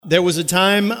There was a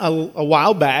time a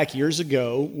while back, years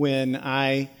ago, when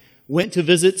I went to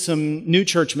visit some new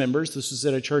church members. This was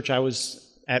at a church I was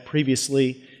at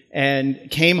previously,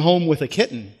 and came home with a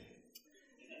kitten.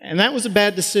 And that was a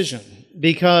bad decision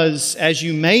because, as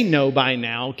you may know by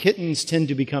now, kittens tend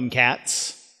to become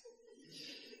cats.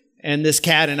 And this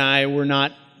cat and I were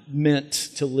not meant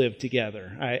to live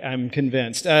together. I'm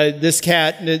convinced. This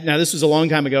cat, now this was a long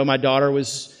time ago. My daughter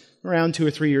was around 2 or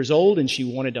 3 years old, and she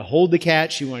wanted to hold the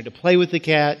cat. She wanted to play with the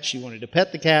cat. She wanted to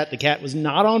pet the cat. The cat was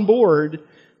not on board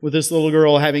with this little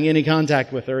girl having any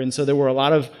contact with her, and so there were a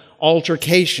lot of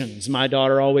altercations. My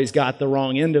daughter always got the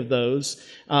wrong end of those,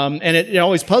 and it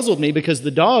always puzzled me because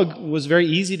the dog was very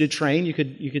easy to train. You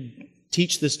could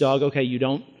teach this dog, okay, you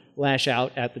don't lash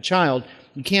out at the child.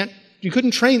 You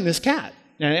couldn't train this cat.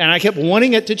 And I kept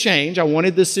wanting it to change. I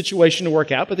wanted this situation to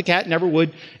work out, but the cat never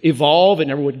would evolve. It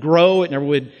never would grow. It never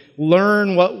would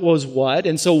learn what was what.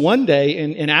 And so one day,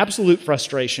 in absolute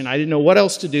frustration, I didn't know what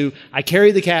else to do. I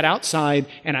carried the cat outside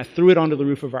and I threw it onto the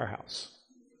roof of our house.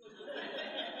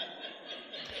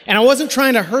 And I wasn't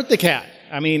trying to hurt the cat.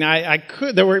 I mean, I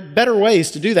could. There were better ways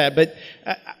to do that, but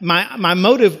my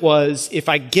motive was, if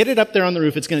I get it up there on the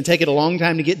roof, it's going to take it a long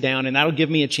time to get down, and that'll give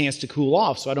me a chance to cool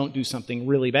off so I don't do something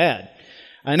really bad.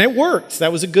 And it worked.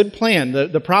 That was a good plan.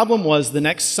 The problem was the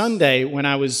next Sunday when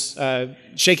I was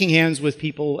shaking hands with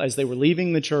people as they were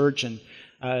leaving the church, and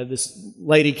this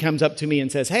lady comes up to me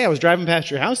and says, "Hey, I was driving past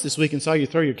your house this week and saw you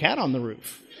throw your cat on the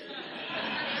roof."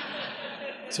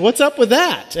 So what's up with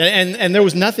that? And there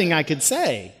was nothing I could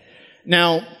say.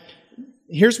 Now,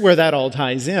 here's where that all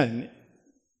ties in.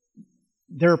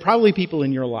 There are probably people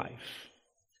in your life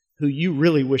who you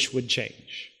really wish would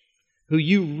change, who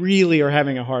you really are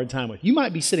having a hard time with. You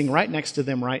might be sitting right next to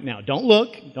them right now. Don't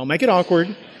look. Don't make it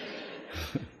awkward.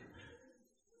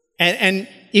 And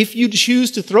if you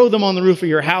choose to throw them on the roof of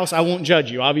your house, I won't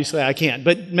judge you. Obviously, I can't.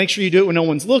 But make sure you do it when no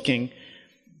one's looking.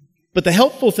 But the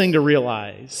helpful thing to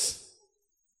realize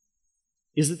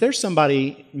is that there's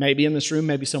somebody, maybe in this room,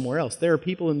 maybe somewhere else. There are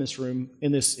people in this room,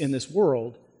 in this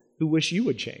world, who wish you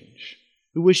would change,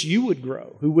 who wish you would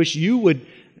grow, who wish you would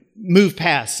move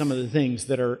past some of the things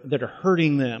that are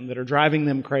hurting them, that are driving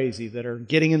them crazy, that are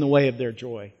getting in the way of their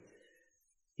joy.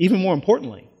 Even more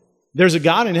importantly, there's a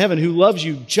God in heaven who loves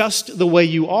you just the way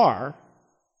you are,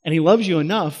 and He loves you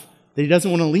enough that He doesn't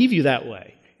want to leave you that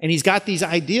way. And He's got these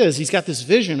ideas, He's got this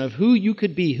vision of who you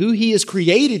could be, who He has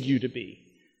created you to be.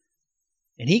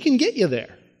 And He can get you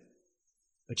there.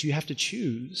 But you have to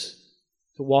choose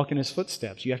to walk in His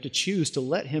footsteps. You have to choose to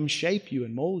let Him shape you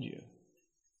and mold you.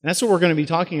 And that's what we're going to be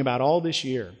talking about all this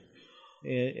year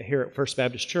here at First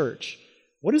Baptist Church.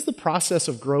 What does the process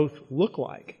of growth look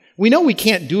like? We know we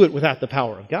can't do it without the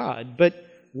power of God, but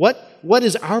what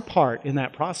is our part in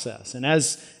that process? And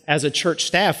as a church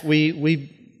staff,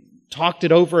 we talked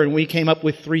it over and we came up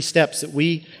with 3 steps that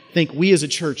we think we as a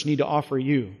church need to offer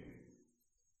you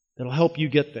that'll help you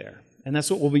get there. And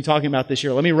that's what we'll be talking about this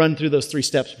year. Let me run through those 3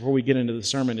 steps before we get into the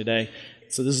sermon today.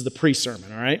 So this is the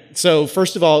pre-sermon, all right? So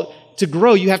first of all, to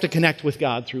grow, you have to connect with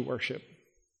God through worship.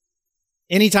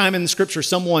 Anytime in the Scripture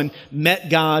someone met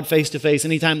God face to face,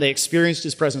 anytime they experienced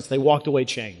His presence, they walked away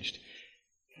changed.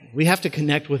 We have to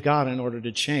connect with God in order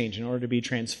to change, in order to be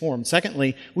transformed.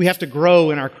 Secondly, we have to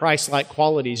grow in our Christ-like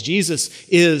qualities. Jesus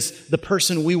is the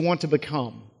person we want to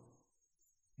become.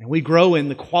 And we grow in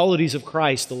the qualities of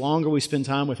Christ the longer we spend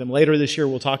time with Him. Later this year,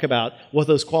 we'll talk about what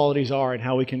those qualities are and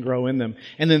how we can grow in them.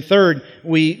 And then third,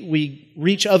 we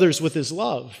reach others with His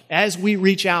love. As we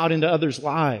reach out into others'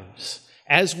 lives,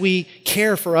 as we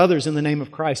care for others in the name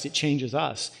of Christ, it changes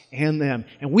us and them.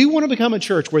 And we want to become a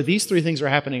church where these 3 things are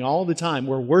happening all the time,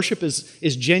 where worship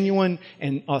is genuine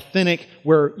and authentic,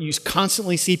 where you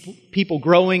constantly see people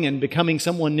growing and becoming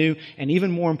someone new, and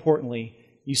even more importantly,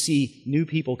 you see new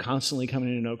people constantly coming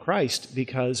to know Christ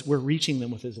because we're reaching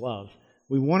them with His love.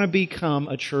 We want to become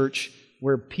a church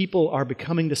where people are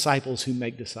becoming disciples who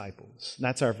make disciples.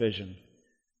 That's our vision.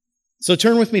 So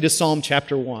turn with me to Psalm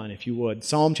chapter 1, if you would.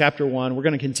 Psalm chapter 1. We're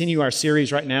going to continue our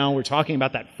series right now. We're talking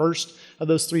about that first of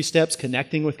those 3 steps,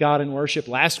 connecting with God in worship.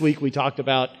 Last week we talked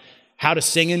about how to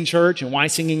sing in church and why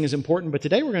singing is important. But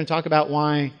today we're going to talk about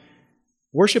why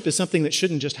worship is something that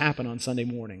shouldn't just happen on Sunday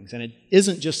mornings, and it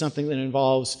isn't just something that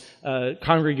involves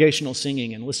congregational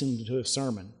singing and listening to a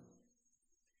sermon.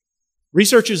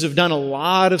 Researchers have done a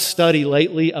lot of study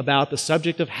lately about the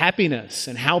subject of happiness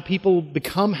and how people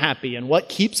become happy and what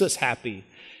keeps us happy.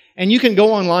 And you can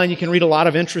go online, you can read a lot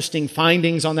of interesting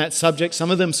findings on that subject,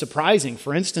 some of them surprising.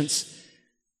 For instance,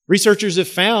 researchers have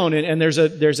found, and there's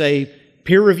a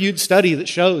peer-reviewed study that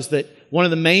shows that one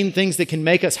of the main things that can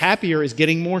make us happier is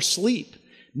getting more sleep.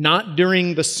 Not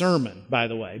during the sermon, by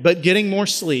the way, but getting more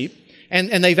sleep.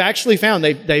 And they've actually found,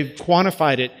 they've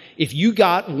quantified it. If you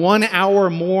got 1 hour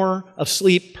more of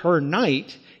sleep per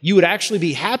night, you would actually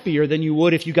be happier than you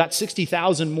would if you got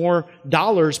 $60,000 more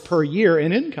per year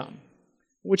in income,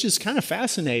 which is kind of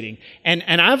fascinating.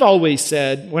 And I've always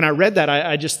said, when I read that,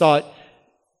 I just thought,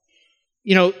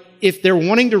 if they're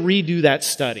wanting to redo that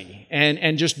study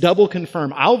and just double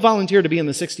confirm, I'll volunteer to be in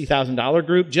the $60,000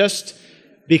 group just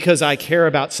because I care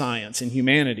about science and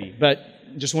humanity.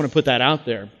 But just want to put that out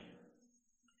there.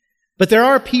 But there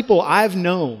are people I've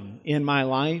known in my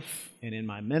life and in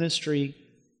my ministry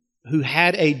who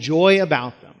had a joy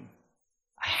about them,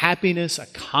 a happiness, a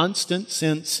constant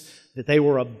sense that they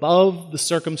were above the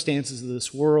circumstances of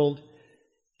this world.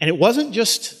 And it wasn't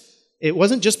just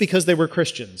because they were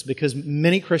Christians, because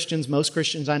most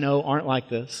Christians I know aren't like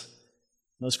this.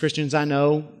 Most Christians I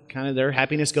know, kind of their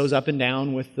happiness goes up and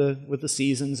down with the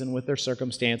seasons and with their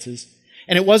circumstances.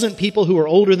 And it wasn't people who were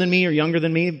older than me or younger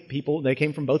than me. They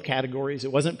came from both categories.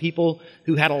 It wasn't people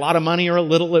who had a lot of money or a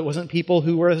little. It wasn't people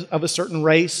who were of a certain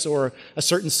race or a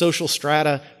certain social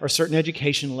strata or a certain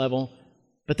education level.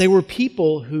 But they were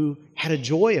people who had a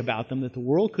joy about them that the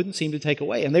world couldn't seem to take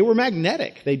away. And they were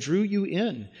magnetic. They drew you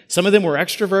in. Some of them were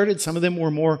extroverted. Some of them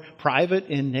were more private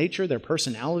in nature. Their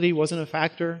personality wasn't a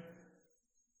factor.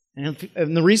 And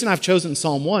the reason I've chosen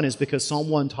Psalm 1 is because Psalm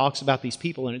 1 talks about these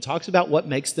people, and it talks about what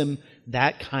makes them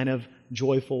that kind of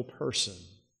joyful person.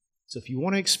 So if you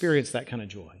want to experience that kind of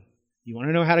joy, you want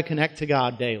to know how to connect to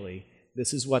God daily,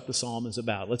 this is what the psalm is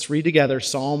about. Let's read together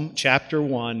Psalm chapter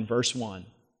 1, verse 1.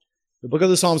 The book of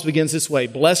the Psalms begins this way: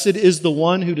 Blessed is the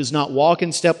one who does not walk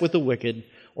in step with the wicked,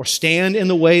 or stand in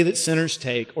the way that sinners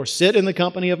take, or sit in the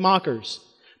company of mockers,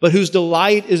 but whose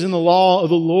delight is in the law of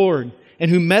the Lord, and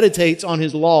who meditates on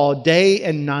His law day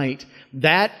and night.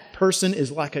 That person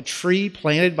is like a tree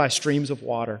planted by streams of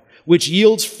water, which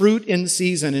yields fruit in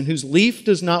season, and whose leaf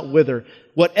does not wither.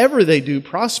 Whatever they do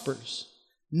prospers.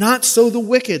 Not so the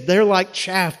wicked. They're like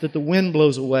chaff that the wind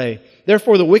blows away.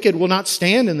 Therefore the wicked will not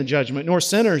stand in the judgment, nor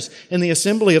sinners in the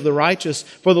assembly of the righteous.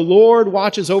 For the Lord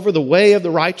watches over the way of the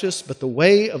righteous, but the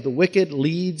way of the wicked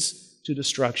leads to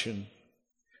destruction.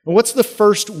 Well, what's the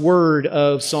first word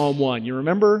of Psalm 1? You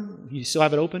remember? You still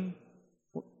have it open?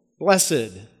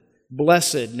 Blessed.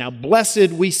 Blessed. Now,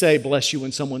 blessed, we say bless you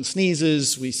when someone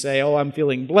sneezes. We say, oh, I'm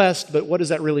feeling blessed. But what does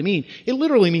that really mean? It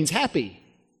literally means happy.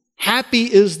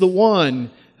 Happy is the one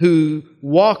who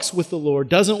walks with the Lord,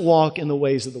 doesn't walk in the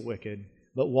ways of the wicked,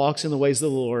 but walks in the ways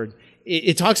of the Lord.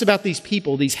 It talks about these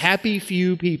people, these happy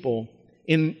few people,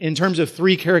 in terms of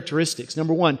three characteristics.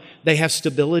 Number one, they have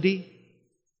stability.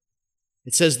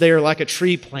 It says they are like a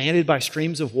tree planted by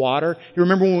streams of water. You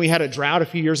remember when we had a drought a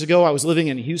few years ago? I was living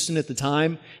in Houston at the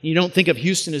time. You don't think of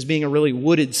Houston as being a really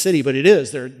wooded city, but it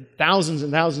is. There are thousands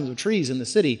and thousands of trees in the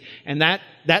city. And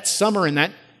that summer and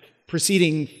that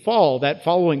preceding fall, that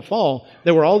following fall,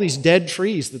 there were all these dead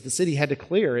trees that the city had to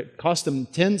clear. It cost them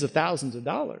tens of thousands of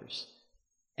dollars.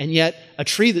 And yet, a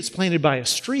tree that's planted by a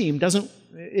stream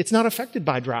it's not affected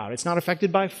by drought. It's not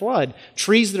affected by flood.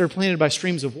 Trees that are planted by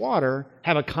streams of water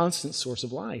have a constant source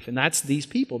of life. And that's these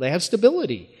people. They have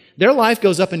stability. Their life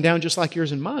goes up and down just like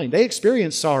yours and mine. They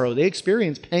experience sorrow. They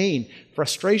experience pain,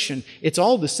 frustration. It's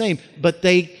all the same. But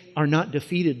they are not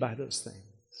defeated by those things.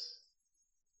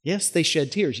 Yes, they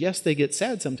shed tears. Yes, they get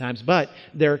sad sometimes. But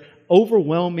their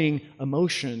overwhelming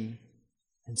emotion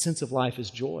and sense of life is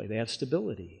joy. They have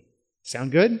stability.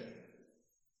 Sound good?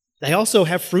 They also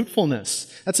have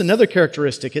fruitfulness. That's another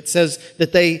characteristic. It says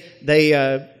that they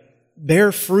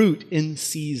bear fruit in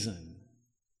season.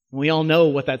 And we all know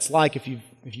what that's like if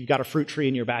you've got a fruit tree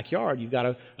in your backyard. You've got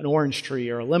an orange tree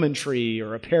or a lemon tree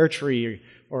or a pear tree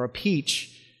or a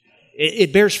peach.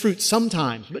 It bears fruit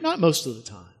sometimes, but not most of the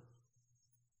time.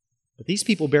 But these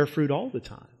people bear fruit all the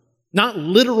time. Not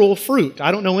literal fruit.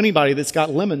 I don't know anybody that's got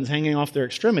lemons hanging off their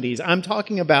extremities. I'm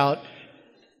talking about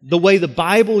the way the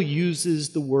Bible uses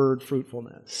the word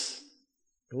fruitfulness.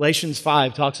 Galatians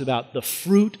 5 talks about the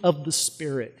fruit of the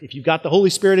Spirit. If you've got the Holy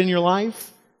Spirit in your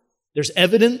life, there's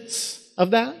evidence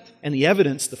of that. And the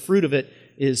evidence, the fruit of it,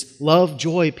 is love,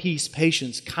 joy, peace,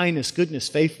 patience, kindness, goodness,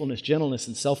 faithfulness, gentleness,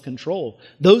 and self-control.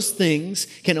 Those things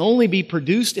can only be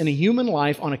produced in a human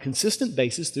life on a consistent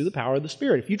basis through the power of the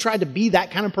Spirit. If you tried to be that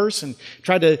kind of person,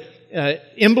 tried to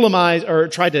emblematize or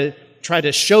try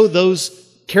to show those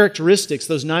characteristics,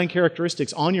 those 9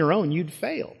 characteristics on your own, you'd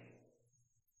fail.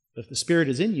 But if the Spirit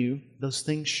is in you, those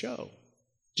things show.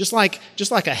 Just like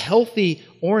a healthy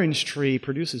orange tree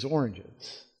produces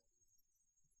oranges.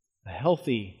 A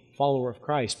healthy follower of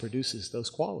Christ produces those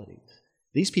qualities.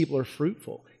 These people are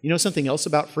fruitful. You know something else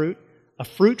about fruit? A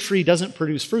fruit tree doesn't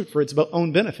produce fruit for its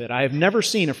own benefit. I have never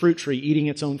seen a fruit tree eating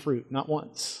its own fruit, not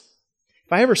once.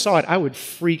 If I ever saw it, I would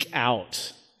freak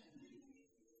out.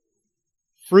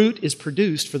 Fruit is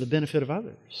produced for the benefit of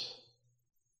others.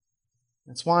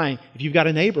 That's why if you've got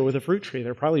a neighbor with a fruit tree,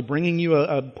 they're probably bringing you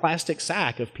a plastic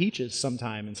sack of peaches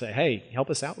sometime and say, hey, help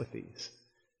us out with these.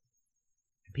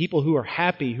 People who are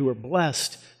happy, who are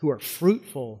blessed, who are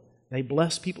fruitful, they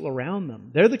bless people around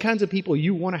them. They're the kinds of people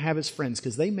you want to have as friends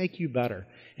because they make you better.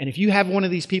 And if you have one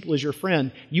of these people as your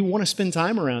friend, you want to spend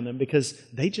time around them because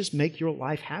they just make your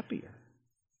life happier.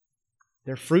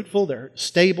 They're fruitful, they're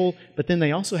stable, but then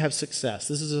they also have success.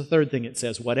 This is the third thing it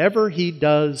says. Whatever he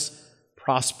does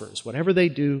prospers. Whatever they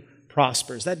do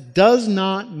prospers. That does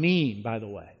not mean, by the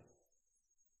way,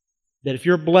 that if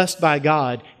you're blessed by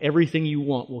God, everything you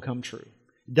want will come true.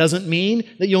 It doesn't mean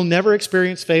that you'll never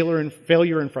experience failure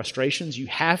and frustrations. You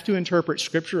have to interpret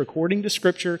Scripture according to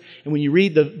Scripture. And when you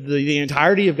read the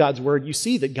entirety of God's Word, you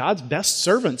see that God's best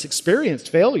servants experienced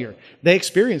failure. They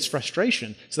experienced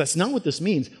frustration. So that's not what this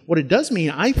means. What it does mean,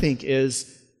 I think,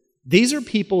 is these are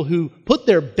people who put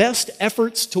their best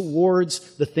efforts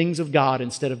towards the things of God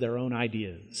instead of their own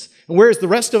ideas. And whereas the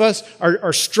rest of us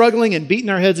are struggling and beating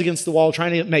our heads against the wall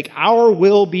trying to make our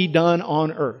will be done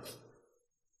on earth,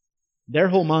 their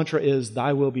whole mantra is,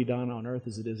 thy will be done on earth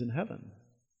as it is in heaven.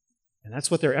 And that's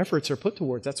what their efforts are put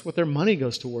towards. That's what their money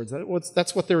goes towards.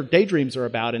 That's what their daydreams are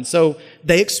about. And so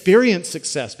they experience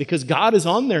success because God is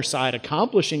on their side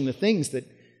accomplishing the things that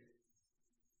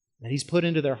He's put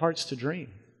into their hearts to dream.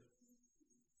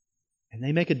 And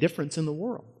they make a difference in the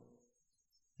world.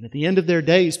 And at the end of their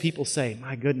days, people say,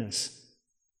 my goodness,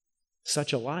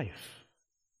 such a life.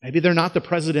 Maybe they're not the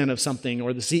president of something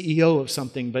or the CEO of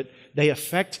something, but they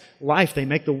affect life. They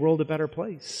make the world a better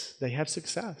place. They have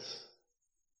success.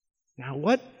 Now,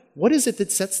 what is it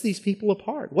that sets these people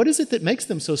apart? What is it that makes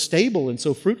them so stable and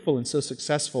so fruitful and so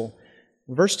successful?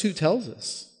 Verse 2 tells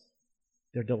us,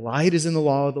 their delight is in the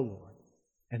law of the Lord,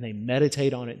 and they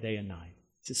meditate on it day and night.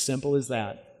 It's as simple as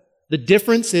that. The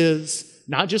difference is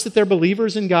not just that they're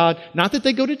believers in God, not that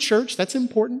they go to church, that's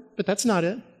important, but that's not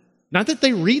it. Not that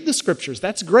they read the Scriptures,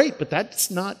 that's great, but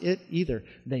that's not it either.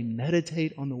 They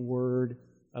meditate on the Word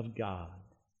of God.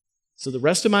 So the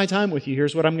rest of my time with you,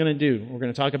 here's what I'm going to do. We're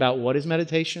going to talk about what is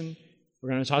meditation.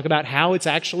 We're going to talk about how it's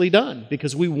actually done,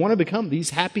 because we want to become these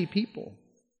happy people.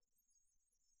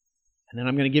 And then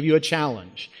I'm going to give you a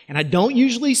challenge. And I don't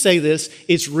usually say this.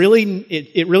 It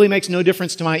really makes no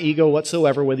difference to my ego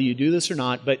whatsoever whether you do this or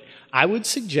not, but I would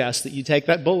suggest that you take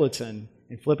that bulletin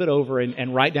and flip it over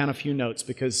and write down a few notes,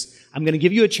 because I'm going to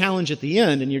give you a challenge at the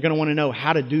end, and you're going to want to know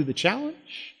how to do the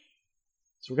challenge.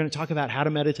 So we're going to talk about how to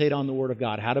meditate on the Word of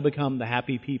God, how to become the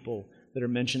happy people that are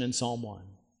mentioned in Psalm 1,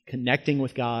 connecting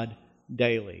with God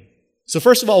daily. So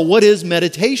first of all, what is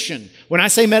meditation? When I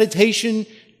say meditation,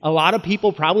 a lot of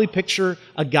people probably picture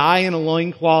a guy in a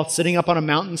loincloth sitting up on a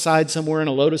mountainside somewhere in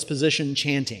a lotus position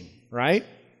chanting, right?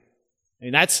 I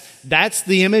mean, that's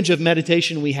the image of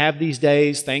meditation we have these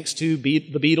days, thanks to the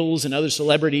Beatles and other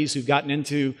celebrities who've gotten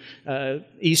into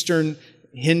Eastern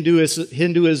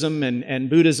Hinduism and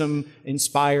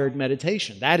Buddhism-inspired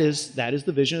meditation. That is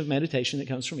the vision of meditation that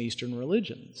comes from Eastern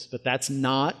religions. But that's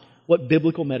not what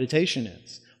biblical meditation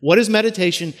is. What is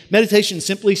meditation? Meditation,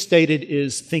 simply stated,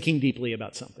 is thinking deeply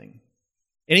about something.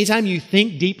 Anytime you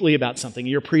think deeply about something,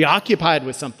 you're preoccupied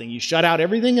with something, you shut out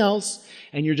everything else,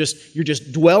 and you're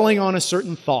just dwelling on a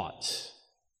certain thought.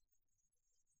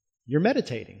 You're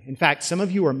meditating. In fact, some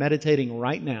of you are meditating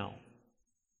right now.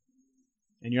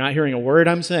 And you're not hearing a word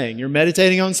I'm saying. You're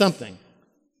meditating on something.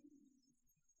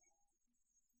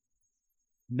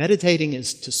 Meditating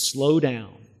is to slow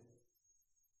down,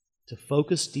 to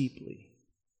focus deeply,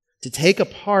 to take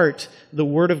apart the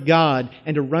Word of God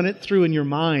and to run it through in your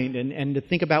mind and to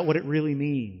think about what it really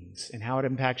means and how it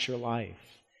impacts your life.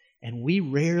 And we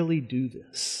rarely do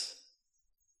this.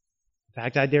 In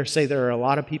fact, I dare say there are a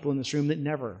lot of people in this room that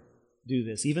never do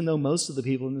this, even though most of the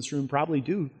people in this room probably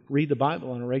do read the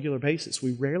Bible on a regular basis.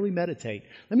 We rarely meditate.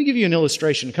 Let me give you an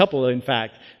illustration, a couple, in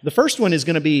fact. The first one is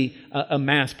going to be a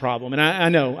math problem. And I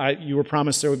know you were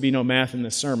promised there would be no math in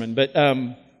this sermon, but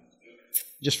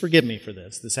just forgive me for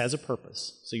this. This has a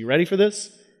purpose. So you ready for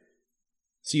this?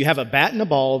 So you have a bat and a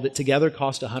ball that together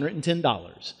cost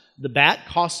 $110. The bat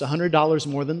costs $100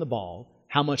 more than the ball.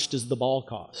 How much does the ball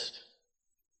cost?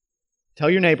 Tell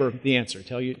your neighbor the answer.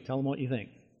 Tell them what you think.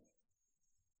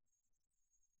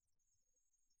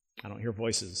 I don't hear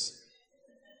voices.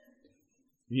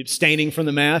 Are you abstaining from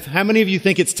the math? How many of you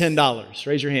think it's $10?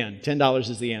 Raise your hand. $10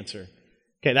 is the answer.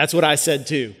 Okay, that's what I said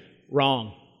too.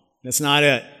 Wrong. That's not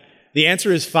it. The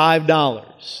answer is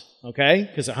 $5. Okay?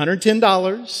 Because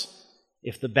 $110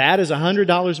 If the bat is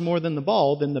 $100 more than the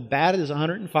ball, then the bat is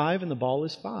 105 and the ball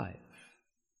is 5.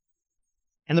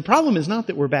 And the problem is not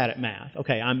that we're bad at math.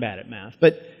 Okay, I'm bad at math.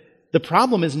 But the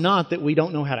problem is not that we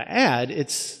don't know how to add.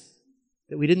 It's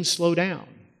that we didn't slow down.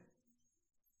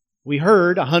 We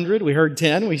heard 100, we heard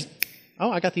 10.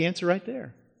 I got the answer right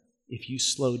there. If you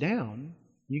slow down,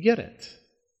 you get it.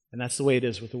 And that's the way it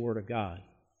is with the Word of God.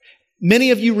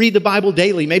 Many of you read the Bible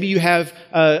daily. Maybe you have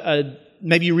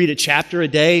maybe you read a chapter a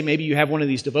day. Maybe you have one of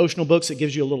these devotional books that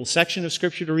gives you a little section of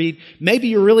Scripture to read. Maybe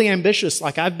you're really ambitious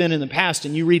like I've been in the past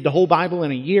and you read the whole Bible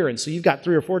in a year, and so you've got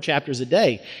 3 or 4 chapters a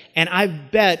day. And I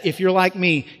bet if you're like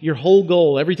me, your whole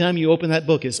goal every time you open that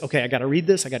book is, okay, I got to read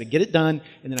this, I got to get it done,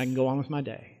 and then I can go on with my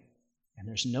day. And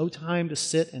there's no time to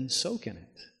sit and soak in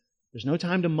it. There's no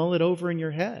time to mull it over in your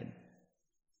head.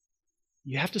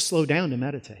 You have to slow down to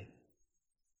meditate.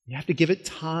 You have to give it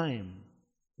time.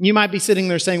 You might be sitting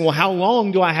there saying, well, how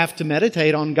long do I have to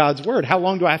meditate on God's Word? How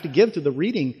long do I have to give to the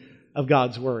reading of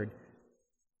God's Word?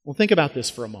 Well, think about this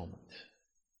for a moment.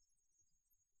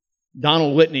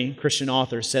 Donald Whitney, Christian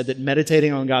author, said that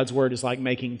meditating on God's Word is like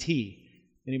making tea.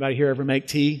 Anybody here ever make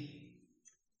tea?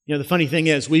 You know, the funny thing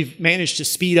is we've managed to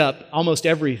speed up almost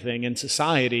everything in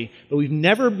society, but we've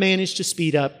never managed to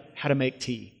speed up how to make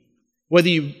tea. Whether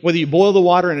you boil the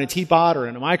water in a teapot or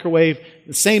in a microwave,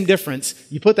 the same difference.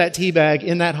 You put that tea bag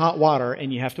in that hot water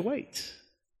and you have to wait.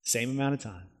 Same amount of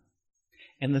time.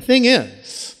 And the thing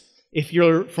is, if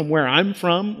you're from where I'm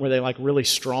from, where they like really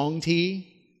strong tea,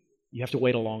 you have to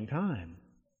wait a long time.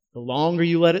 The longer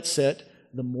you let it sit,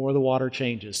 the more the water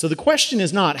changes. So the question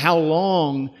is not how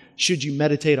long should you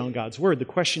meditate on God's Word. The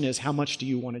question is how much do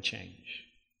you want to change?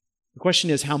 The question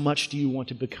is how much do you want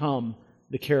to become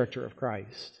the character of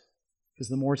Christ? Because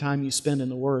the more time you spend in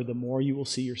the Word, the more you will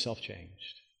see yourself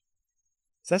changed.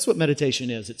 So that's what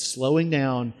meditation is. It's slowing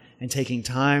down and taking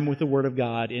time with the Word of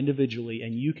God individually,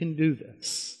 and you can do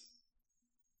this.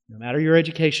 No matter your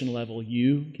education level,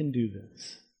 you can do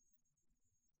this.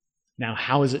 Now,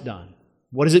 how is it done?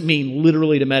 What does it mean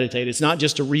literally to meditate? It's not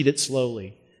just to read it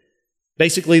slowly.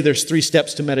 Basically, there's 3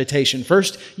 steps to meditation.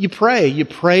 First, you pray. You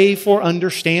pray for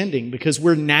understanding because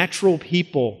we're natural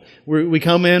people. We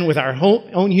come in with our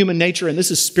own human nature, and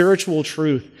this is spiritual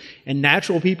truth. And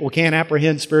natural people can't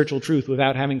apprehend spiritual truth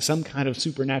without having some kind of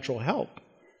supernatural help.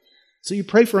 So you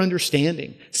pray for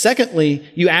understanding. Secondly,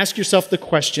 you ask yourself the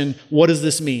question, what does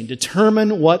this mean?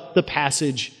 Determine what the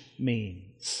passage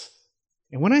means.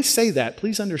 And when I say that,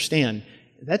 please understand,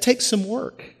 that takes some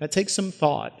work. That takes some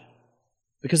thought.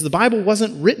 Because the Bible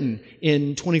wasn't written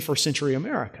in 21st century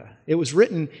America. It was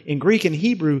written in Greek and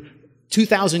Hebrew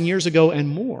 2,000 years ago and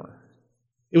more.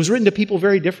 It was written to people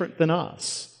very different than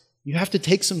us. You have to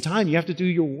take some time. You have to do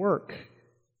your work.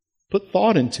 Put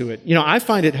thought into it. You know, I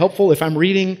find it helpful if I'm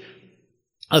reading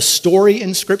a story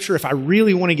in Scripture, if I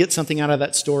really want to get something out of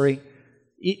that story,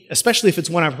 especially if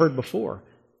it's one I've heard before,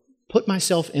 put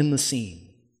myself in the scene.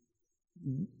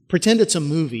 Pretend it's a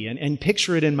movie and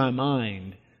picture it in my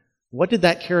mind. What did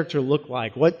that character look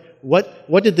like?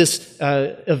 What did this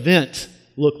event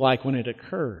look like when it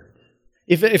occurred?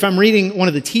 If I'm reading one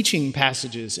of the teaching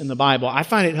passages in the Bible, I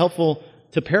find it helpful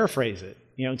to paraphrase it.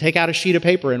 You know, take out a sheet of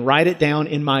paper and write it down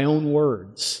in my own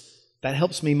words. That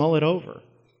helps me mull it over.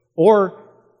 Or,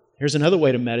 here's another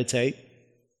way to meditate.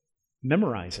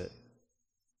 Memorize it.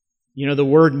 You know, the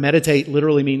word meditate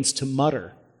literally means to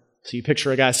mutter. So you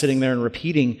picture a guy sitting there and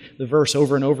repeating the verse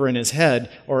over and over in his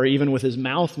head, or even with his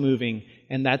mouth moving,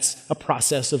 and that's a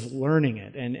process of learning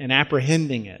it and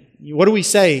apprehending it. What do we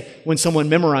say when someone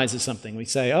memorizes something? We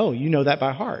say, oh, you know that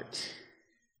by heart.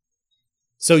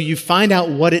 So you find out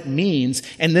what it means,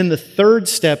 and then the third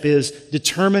step is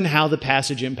determine how the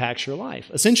passage impacts your life.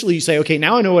 Essentially, you say, okay,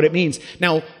 now I know what it means.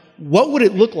 Now, what would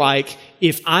it look like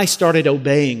if I started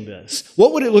obeying this?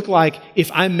 What would it look like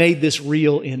if I made this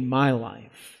real in my life?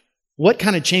 What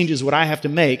kind of changes would I have to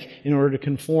make in order to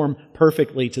conform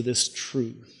perfectly to this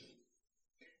truth?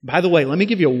 By the way, let me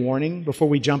give you a warning before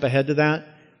we jump ahead to that.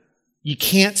 You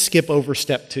can't skip over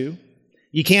step 2.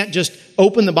 You can't just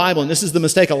open the Bible, and this is the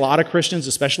mistake a lot of Christians,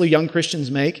 especially young Christians,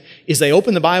 make, is they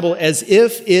open the Bible as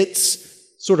if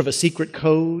it's sort of a secret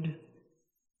code,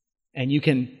 and you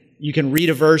can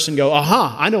read a verse and go,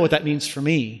 aha, I know what that means for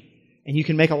me. And you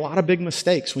can make a lot of big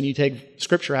mistakes when you take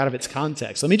Scripture out of its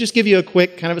context. Let me just give you a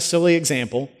quick, kind of a silly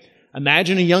example.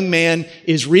 Imagine a young man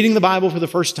is reading the Bible for the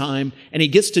first time, and he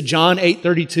gets to John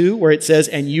 8:32, where it says,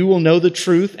 and you will know the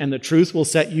truth, and the truth will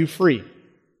set you free.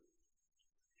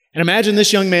 And imagine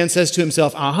this young man says to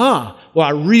himself, aha, well,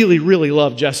 I really, really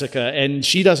love Jessica, and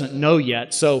she doesn't know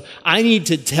yet, so I need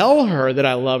to tell her that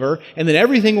I love her, and that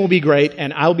everything will be great,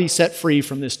 and I'll be set free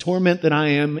from this torment that I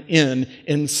am in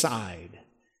inside.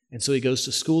 And so he goes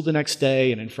to school the next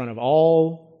day, and in front of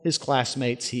all his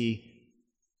classmates, he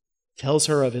tells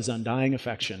her of his undying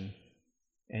affection,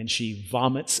 and she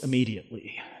vomits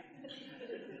immediately.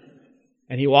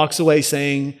 And he walks away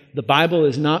saying, the Bible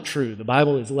is not true. The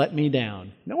Bible has let me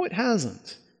down. No, it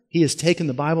hasn't. He has taken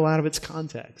the Bible out of its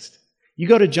context. You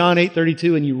go to John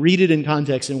 8:32 and you read it in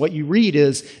context, and what you read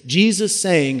is Jesus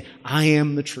saying, I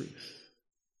am the truth.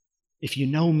 If you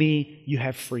know me, you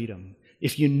have freedom.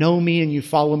 If you know me and you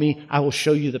follow me, I will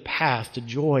show you the path to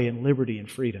joy and liberty and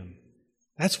freedom.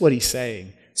 That's what he's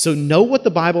saying. So know what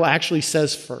the Bible actually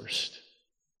says first,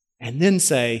 and then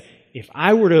say, if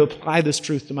I were to apply this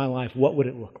truth to my life, what would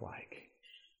it look like?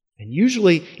 And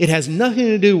usually it has nothing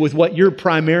to do with what you're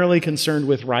primarily concerned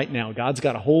with right now. God's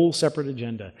got a whole separate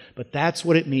agenda, but that's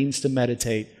what it means to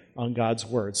meditate on God's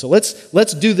Word. So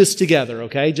let's do this together,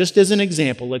 okay? Just as an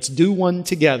example, let's do one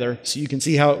together so you can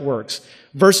see how it works.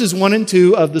 Verses 1 and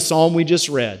 2 of the psalm we just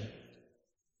read.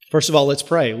 First of all, let's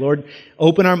pray. Lord,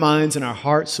 open our minds and our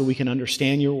hearts so we can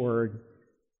understand your Word.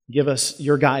 Give us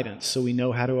your guidance so we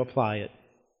know how to apply it.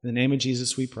 In the name of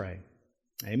Jesus we pray.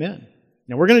 Amen.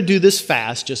 Now we're going to do this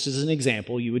fast, just as an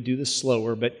example. You would do this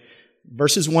slower, but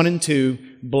verses 1 and 2,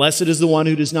 blessed is the one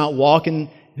who does not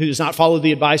follow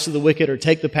the advice of the wicked or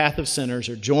take the path of sinners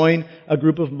or join a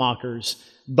group of mockers,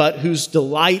 but whose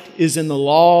delight is in the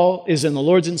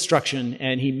Lord's instruction,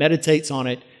 and he meditates on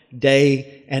it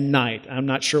day and night. I'm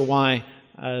not sure why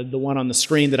the one on the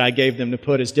screen that I gave them to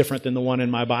put is different than the one in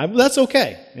my Bible. That's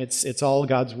okay. It's all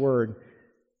God's Word.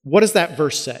 What does that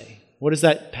verse say? What does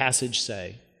that passage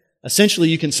say? Essentially,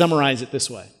 you can summarize it this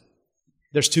way.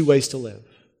 There's two ways to live.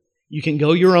 You can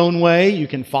go your own way. You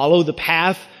can follow the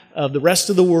path of the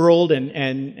rest of the world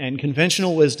and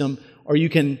conventional wisdom, or you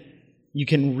can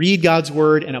read God's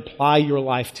Word and apply your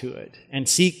life to it and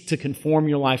seek to conform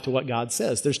your life to what God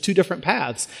says. There's two different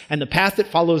paths, and the path that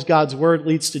follows God's Word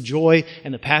leads to joy,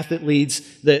 and the path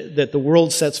that the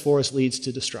world sets for us leads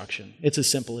to destruction. It's as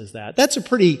simple as that. That's a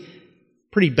pretty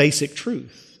basic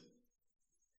truth.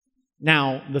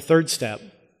 Now, the third step,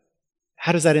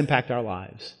 how does that impact our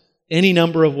lives? Any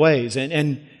number of ways.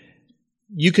 And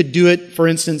you could do it, for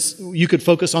instance, you could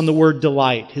focus on the word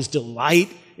delight. His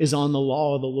delight is on the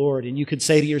law of the Lord. And you could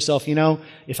say to yourself,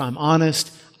 if I'm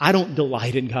honest, I don't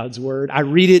delight in God's Word. I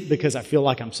read it because I feel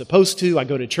like I'm supposed to. I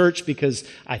go to church because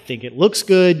I think it looks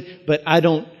good, but I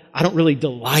don't really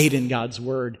delight in God's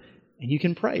Word. And you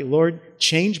can pray, Lord,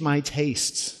 change my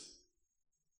tastes.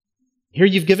 Here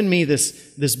you've given me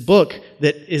this book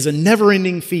that is a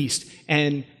never-ending feast,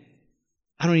 and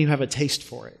I don't even have a taste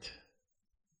for it.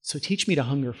 So teach me to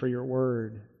hunger for your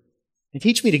Word. And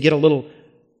teach me to get a little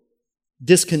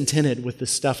discontented with the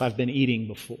stuff I've been eating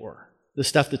before, the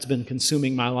stuff that's been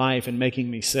consuming my life and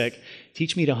making me sick.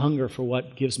 Teach me to hunger for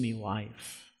what gives me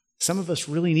life. Some of us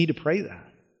really need to pray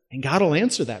that, and God will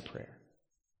answer that prayer.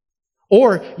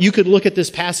 Or you could look at this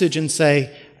passage and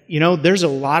say, there's a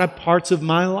lot of parts of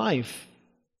my life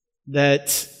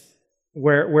that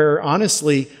where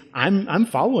honestly I'm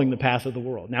following the path of the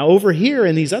world. Now over here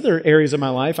in these other areas of my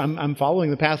life, I'm following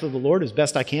the path of the Lord as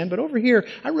best I can, but over here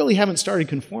I really haven't started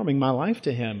conforming my life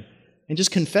to Him. And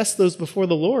just confess those before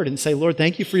the Lord and say, Lord,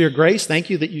 thank you for your grace. Thank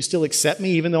you that you still accept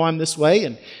me even though I'm this way,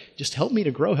 and just help me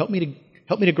to grow. Help me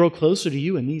to grow closer to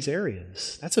you in these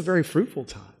areas. That's a very fruitful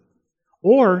time.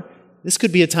 Or this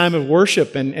could be a time of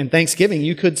worship and thanksgiving.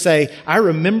 You could say, I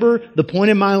remember the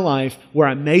point in my life where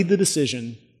I made the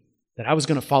decision that I was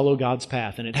going to follow God's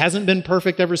path. And it hasn't been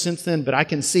perfect ever since then, but I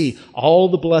can see all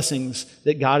the blessings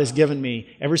that God has given me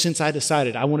ever since I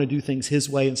decided I want to do things His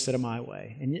way instead of my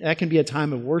way. And that can be a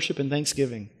time of worship and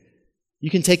thanksgiving. You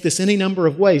can take this any number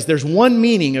of ways. There's one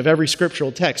meaning of every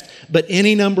scriptural text, but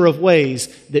any number of ways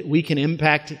that we can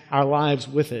impact our lives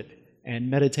with it and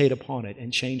meditate upon it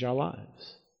and change our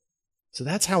lives. So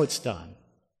that's how it's done.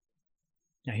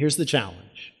 Now here's the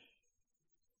challenge.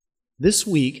 This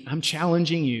week, I'm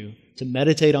challenging you to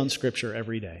meditate on Scripture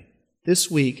every day.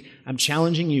 This week, I'm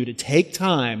challenging you to take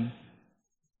time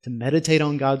to meditate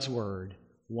on God's Word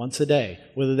once a day,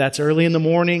 whether that's early in the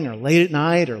morning or late at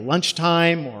night or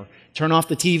lunchtime, or turn off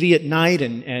the TV at night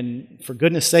and for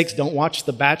goodness sakes, don't watch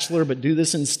The Bachelor, but do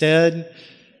this instead.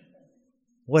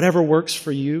 Whatever works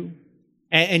for you.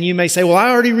 And you may say, well, I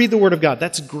already read the Word of God.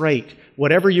 That's great.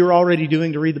 Whatever you're already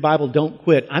doing to read the Bible, don't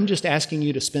quit. I'm just asking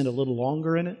you to spend a little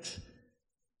longer in it,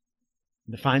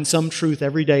 to find some truth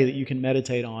every day that you can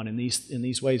meditate on in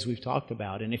these ways we've talked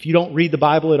about. And if you don't read the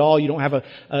Bible at all, you don't have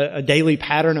a daily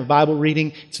pattern of Bible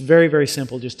reading, it's very, very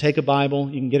simple. Just take a Bible.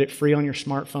 You can get it free on your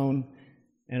smartphone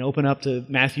and open up to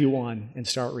Matthew 1 and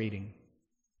start reading.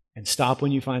 And stop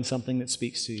when you find something that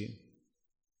speaks to you.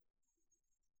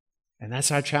 And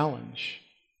that's our challenge.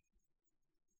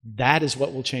 That is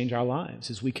what will change our lives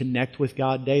as we connect with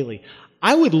God daily.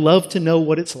 I would love to know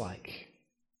what it's like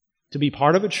to be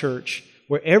part of a church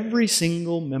where every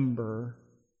single member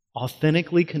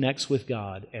authentically connects with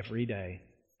God every day.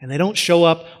 And they don't show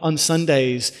up on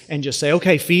Sundays and just say,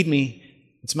 okay, feed me.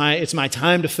 It's my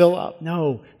time to fill up.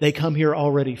 No, they come here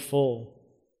already full.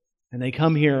 And they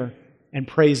come here and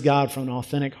praise God from an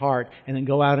authentic heart and then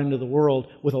go out into the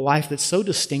world with a life that's so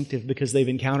distinctive because they've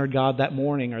encountered God that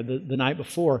morning or the night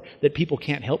before that people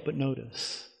can't help but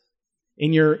notice.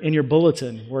 In your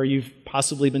bulletin where you've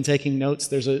possibly been taking notes,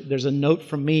 there's a note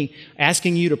from me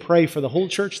asking you to pray for the whole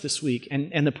church this week.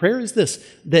 And the prayer is this,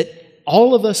 that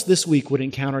all of us this week would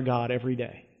encounter God every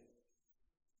day.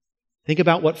 Think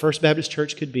about what First Baptist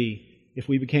Church could be if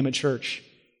we became a church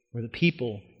where the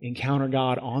people encounter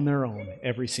God on their own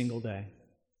every single day.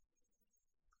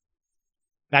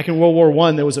 Back in World War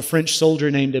I, there was a French soldier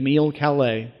named Émile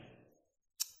Calais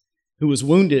who was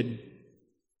wounded.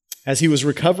 As he was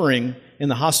recovering in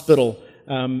the hospital,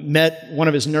 met one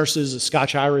of his nurses, a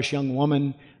Scotch-Irish young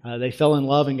woman. They fell in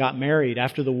love and got married.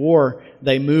 After the war,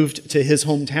 they moved to his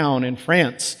hometown in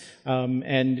France.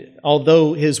 And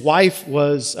although his wife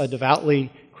was a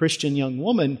devoutly Christian young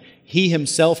woman, he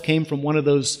himself came from one of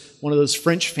those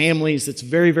French families that's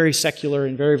very, very secular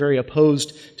and very, very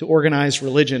opposed to organized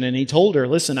religion. And he told her,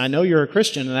 listen, I know you're a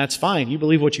Christian, and that's fine. You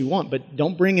believe what you want, but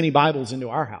don't bring any Bibles into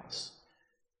our house.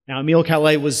 Now, Émile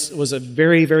Calais was a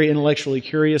very, very intellectually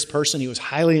curious person. He was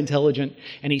highly intelligent,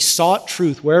 and he sought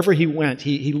truth wherever he went.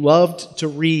 He loved to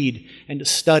read and to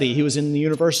study. He was in the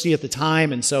university at the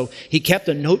time, and so he kept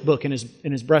a notebook in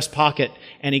his breast pocket,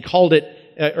 and he called it,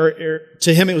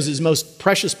 to him it was his most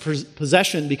precious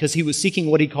possession because he was seeking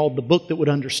what he called the book that would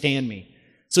understand me.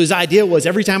 So his idea was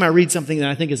every time I read something that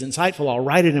I think is insightful, I'll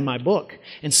write it in my book.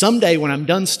 And someday when I'm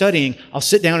done studying, I'll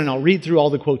sit down and I'll read through all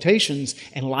the quotations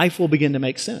and life will begin to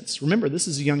make sense. Remember, this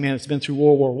is a young man that's been through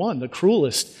World War I, the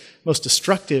cruelest, most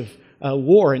destructive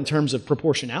war in terms of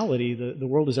proportionality the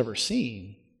world has ever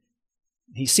seen.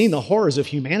 He's seen the horrors of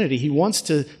humanity. He wants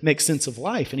to make sense of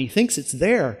life, and he thinks it's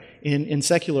there in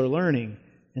secular learning.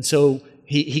 And so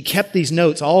he kept these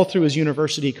notes all through his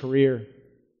university career.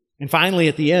 And finally,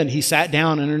 at the end, he sat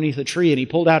down underneath a tree and he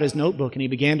pulled out his notebook and he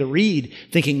began to read,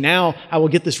 thinking, now I will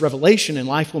get this revelation and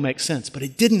life will make sense. But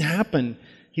it didn't happen.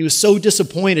 He was so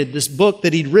disappointed. This book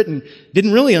that he'd written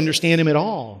didn't really understand him at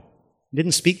all. It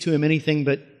didn't speak to him anything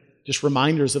but just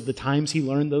reminders of the times he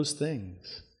learned those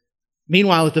things.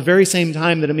 Meanwhile, at the very same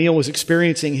time that Émile was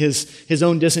experiencing his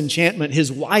own disenchantment,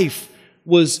 his wife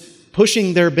was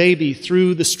pushing their baby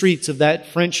through the streets of that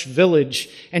French village,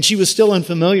 and she was still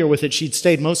unfamiliar with it. She'd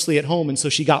stayed mostly at home, and so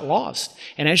she got lost.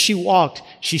 And as she walked,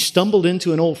 she stumbled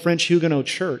into an old French Huguenot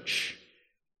church.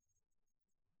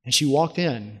 And she walked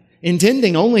in,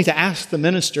 intending only to ask the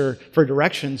minister for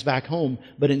directions back home,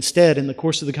 but instead, in the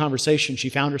course of the conversation, she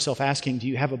found herself asking, do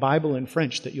you have a Bible in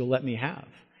French that you'll let me have?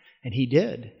 And he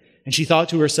did. And she thought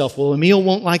to herself, well, Émile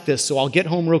won't like this, so I'll get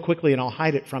home real quickly and I'll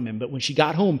hide it from him. But when she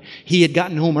got home, he had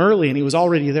gotten home early and he was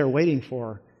already there waiting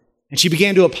for her. And she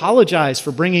began to apologize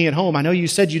for bringing it home. I know you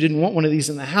said you didn't want one of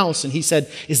these in the house. And he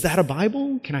said, is that a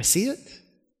Bible? Can I see it?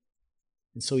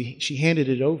 And so she handed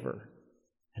it over.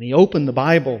 And he opened the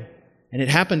Bible. And it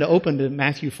happened to open to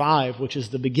Matthew 5, which is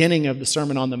the beginning of the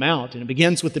Sermon on the Mount. And it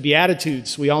begins with the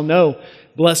Beatitudes. We all know,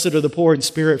 blessed are the poor in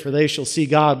spirit, for they shall see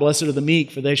God. Blessed are the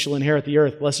meek, for they shall inherit the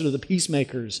earth. Blessed are the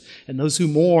peacemakers, and those who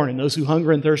mourn, and those who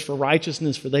hunger and thirst for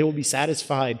righteousness, for they will be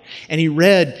satisfied. And he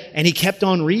read, and he kept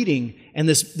on reading. And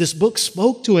this book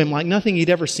spoke to him like nothing he'd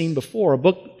ever seen before. A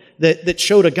book that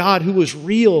showed a God who was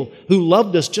real, who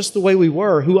loved us just the way we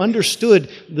were, who understood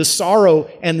the sorrow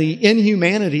and the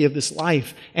inhumanity of this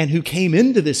life, and who came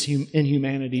into this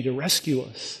inhumanity to rescue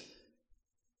us.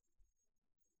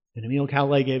 And Émile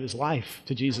Calais gave his life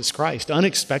to Jesus Christ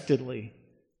unexpectedly,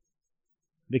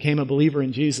 became a believer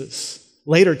in Jesus.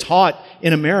 Later taught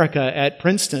in America at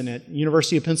Princeton, at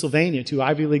University of Pennsylvania, 2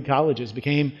 Ivy League colleges,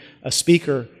 became a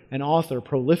speaker and author,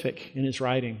 prolific in his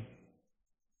writing.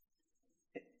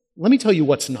 Let me tell you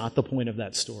what's not the point of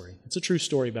that story. It's a true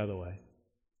story, by the way.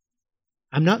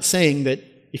 I'm not saying that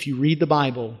if you read the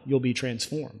Bible, you'll be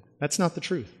transformed. That's not the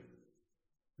truth.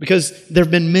 Because there have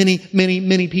been many, many,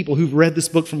 many people who've read this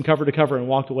book from cover to cover and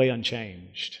walked away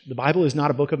unchanged. The Bible is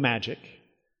not a book of magic.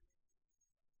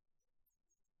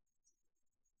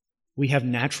 We have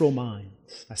natural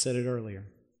minds. I said it earlier.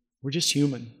 We're just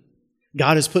human.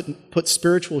 God has put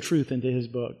spiritual truth into His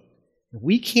book.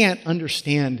 We can't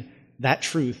understand that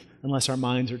truth unless our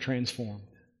minds are transformed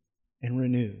and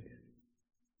renewed.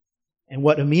 And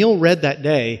what Emil read that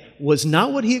day was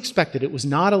not what he expected. It was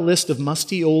not a list of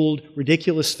musty old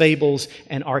ridiculous fables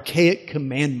and archaic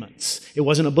commandments. It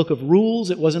wasn't a book of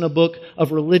rules. It wasn't a book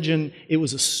of religion. It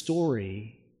was a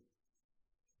story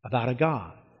about a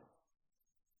God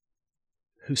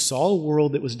who saw a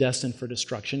world that was destined for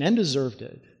destruction and deserved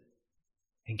it,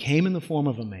 and came in the form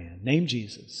of a man named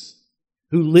Jesus,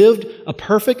 who lived a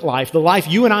perfect life, the life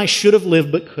you and I should have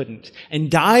lived but couldn't,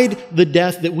 and died the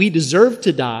death that we deserved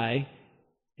to die,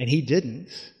 and He didn't.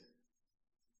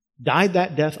 Died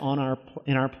that death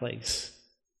in our place,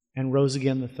 and rose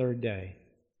again the third day,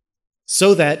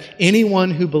 so that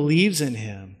anyone who believes in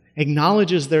Him,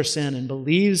 acknowledges their sin, and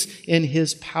believes in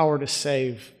His power to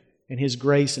save, and His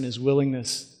grace and His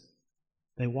willingness,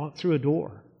 they walk through a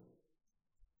door.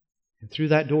 And through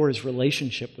that door is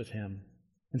relationship with Him.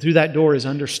 And through that door is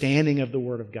understanding of the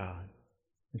Word of God.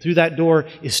 And through that door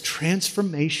is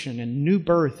transformation and new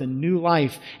birth and new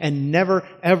life and never,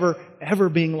 ever, ever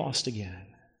being lost again.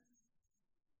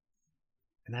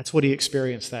 And that's what he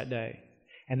experienced that day.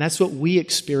 And that's what we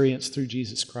experience through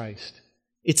Jesus Christ.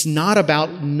 It's not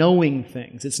about knowing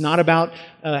things. It's not about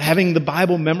having the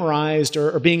Bible memorized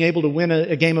or being able to win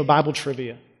a game of Bible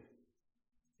trivia.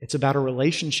 It's about a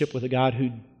relationship with a God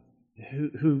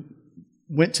who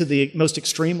went to the most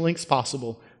extreme lengths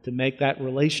possible to make that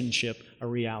relationship a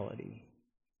reality.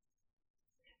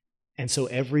 And so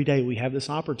every day we have this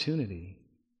opportunity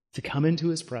to come into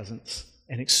His presence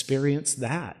and experience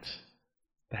that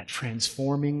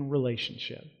transforming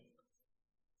relationship.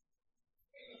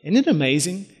 Isn't it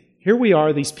amazing? Here we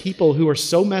are, these people who are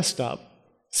so messed up,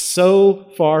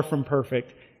 so far from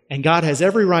perfect, and God has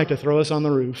every right to throw us on the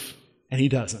roof, and He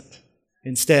doesn't.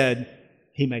 Instead,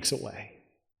 He makes a way.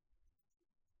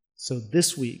 So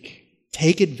this week,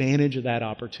 take advantage of that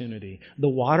opportunity. The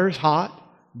water's hot,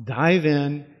 dive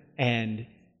in, and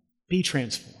be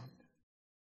transformed.